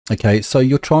Okay, so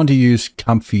you're trying to use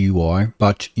ComfyUI,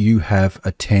 but you have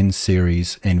a 10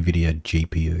 series NVIDIA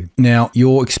GPU. Now,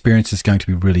 your experience is going to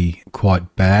be really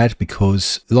quite bad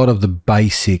because a lot of the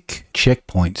basic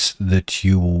checkpoints that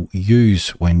you will use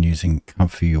when using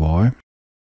ComfyUI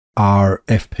are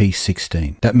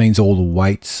FP16. That means all the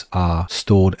weights are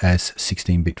stored as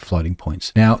 16-bit floating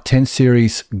points. Now, 10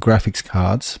 series graphics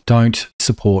cards don't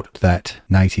support that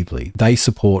natively. They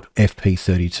support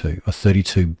FP32, a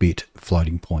 32-bit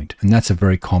floating point, and that's a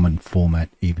very common format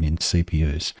even in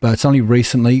CPUs. But it's only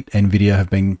recently NVIDIA have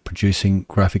been producing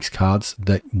graphics cards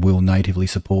that will natively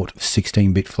support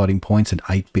 16-bit floating points and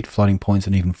 8-bit floating points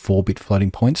and even 4-bit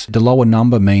floating points. The lower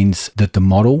number means that the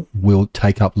model will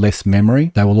take up less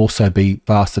memory. They will also be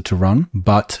faster to run,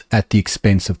 but at the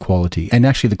expense of quality. And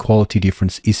actually the quality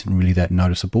difference isn't really that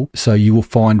noticeable. So you will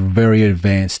find very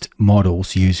advanced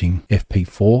models using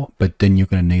FP4, but then you're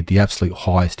going to need the absolute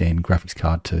highest end graphics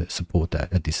card to support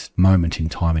that at this moment in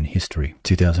time in history,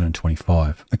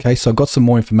 2025. Okay, so I've got some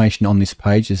more information on this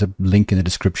page. There's a link in the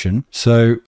description.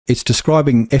 So it's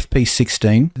describing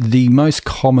FP16. The most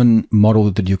common model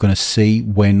that you're going to see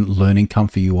when learning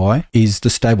ComfyUI is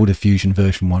the Stable Diffusion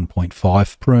version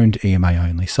 1.5, Pruned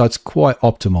EMAOnly. So it's quite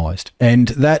optimized. And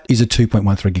that is a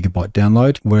 2.13 gigabyte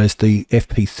download, whereas the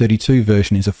FP32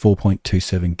 version is a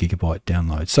 4.27 gigabyte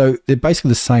download. So they're basically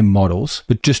the same models,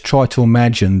 but just try to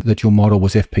imagine that your model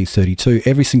was FP32.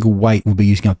 Every single weight will be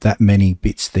using up that many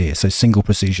bits there. So single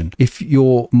precision. If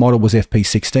your model was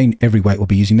FP16, every weight will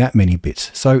be using that many bits.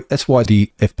 So that's why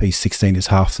the FP16 is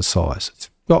half the size.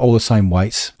 It's got all the same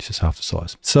weights, it's just half the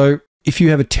size. So if you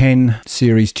have a 10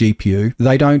 series GPU,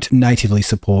 they don't natively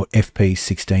support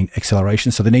FP16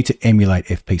 acceleration, so they need to emulate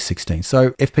FP16.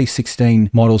 So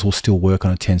FP16 models will still work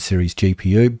on a 10 series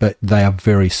GPU, but they are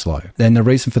very slow. And the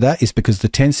reason for that is because the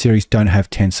 10 series don't have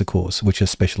tensor cores, which are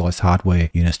specialized hardware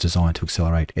units designed to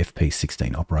accelerate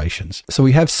FP16 operations. So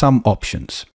we have some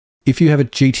options. If you have a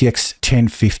GTX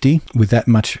 1050 with that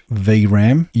much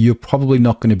VRAM, you're probably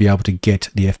not going to be able to get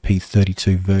the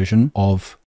FP32 version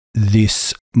of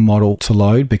this model to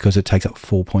load because it takes up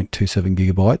 4.27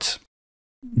 gigabytes.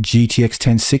 GTX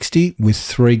 1060 with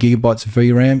 3 gigabytes of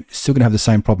VRAM, still going to have the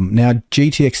same problem. Now,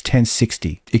 GTX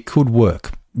 1060, it could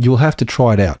work. You'll have to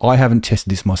try it out. I haven't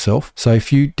tested this myself. So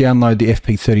if you download the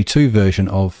FP32 version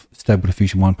of Stable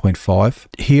Diffusion 1.5,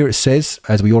 here it says,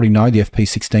 as we already know, the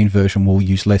FP16 version will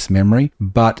use less memory,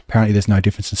 but apparently there's no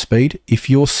difference in speed.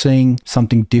 If you're seeing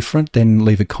something different, then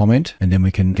leave a comment and then we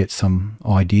can get some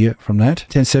idea from that.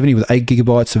 1070 with 8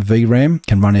 gigabytes of VRAM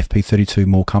can run FP32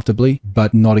 more comfortably,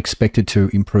 but not expected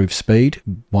to improve speed.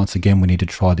 Once again, we need to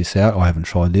try this out. I haven't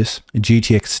tried this.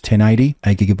 GTX 1080,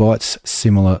 8 gigabytes,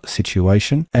 similar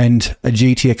situation. And a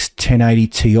GTX 1080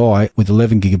 Ti with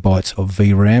 11 gigabytes of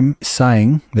VRAM,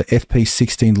 saying that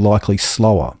FP16 likely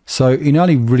slower. So in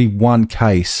only really one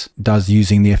case does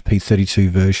using the FP32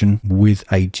 version with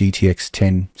a GTX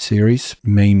 10 series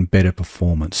mean better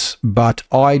performance. But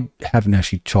I haven't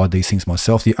actually tried these things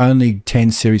myself. The only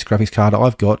 10 series graphics card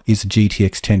I've got is a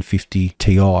GTX 1050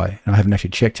 Ti. And I haven't actually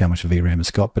checked how much VRAM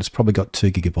it's got, but it's probably got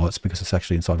 2 gigabytes because it's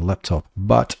actually inside a laptop.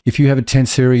 But if you have a 10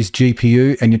 series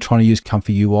GPU and you're trying to use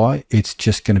ComfyUI, it's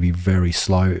just going to be very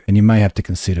slow, and you may have to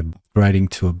consider upgrading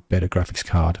to a better graphics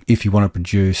card if you want to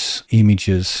produce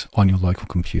images on your local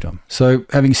computer. So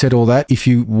having said all that, if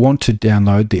you want to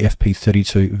download the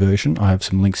FP32 version, I have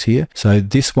some links here. So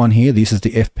this one here, this is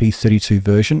the FP32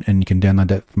 version, and you can download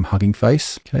that from Hugging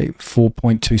Face. Okay,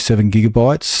 4.27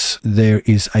 gigabytes. There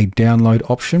is a download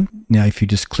option. Now, if you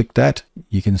just click that,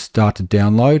 you can start to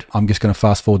download. I'm just going to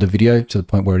fast forward the video to the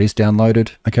point where it is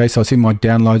downloaded. Okay, so it's in my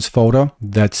downloads folder.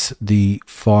 That's the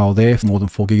file there, more than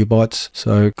 4 gigabytes.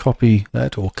 So copy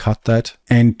that or cut that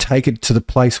and take it to the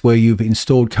place where you've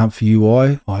installed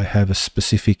ComfyUI. I have a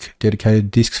specific dedicated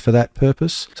disk for that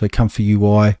purpose. So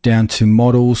ComfyUI down to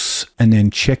models and then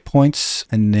checkpoints,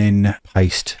 and then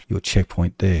paste your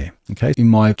checkpoint there. Okay, in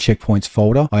my checkpoints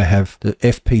folder, I have the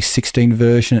FP16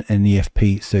 version and the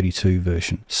FP32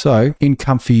 version. So in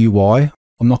ComfyUI,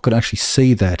 I'm not going to actually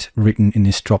see that written in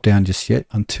this drop down just yet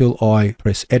until I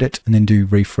press edit and then do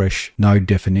refresh node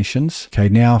definitions. Okay,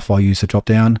 now if I use the drop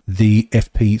down, the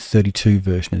FP32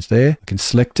 version is there. I can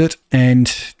select it and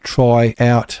try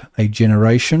out a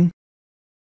generation,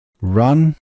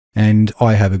 run, and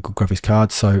I have a good graphics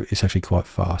card, so it's actually quite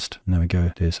fast. And there we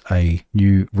go. There's a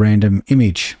new random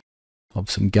image of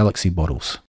some Galaxy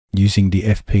bottles. using the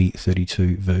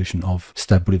FP32 version of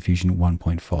Stable Diffusion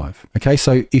 1.5. Okay,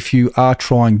 so if you are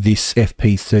trying this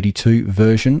FP32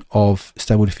 version of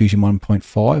Stable Diffusion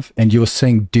 1.5 and you're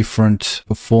seeing different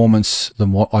performance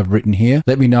than what I've written here,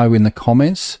 let me know in the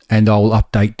comments and I'll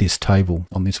update this table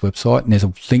on this website. And there's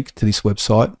a link to this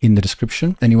website in the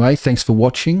description. Anyway, thanks for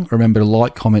watching. Remember to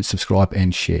like, comment, subscribe,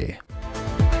 and share.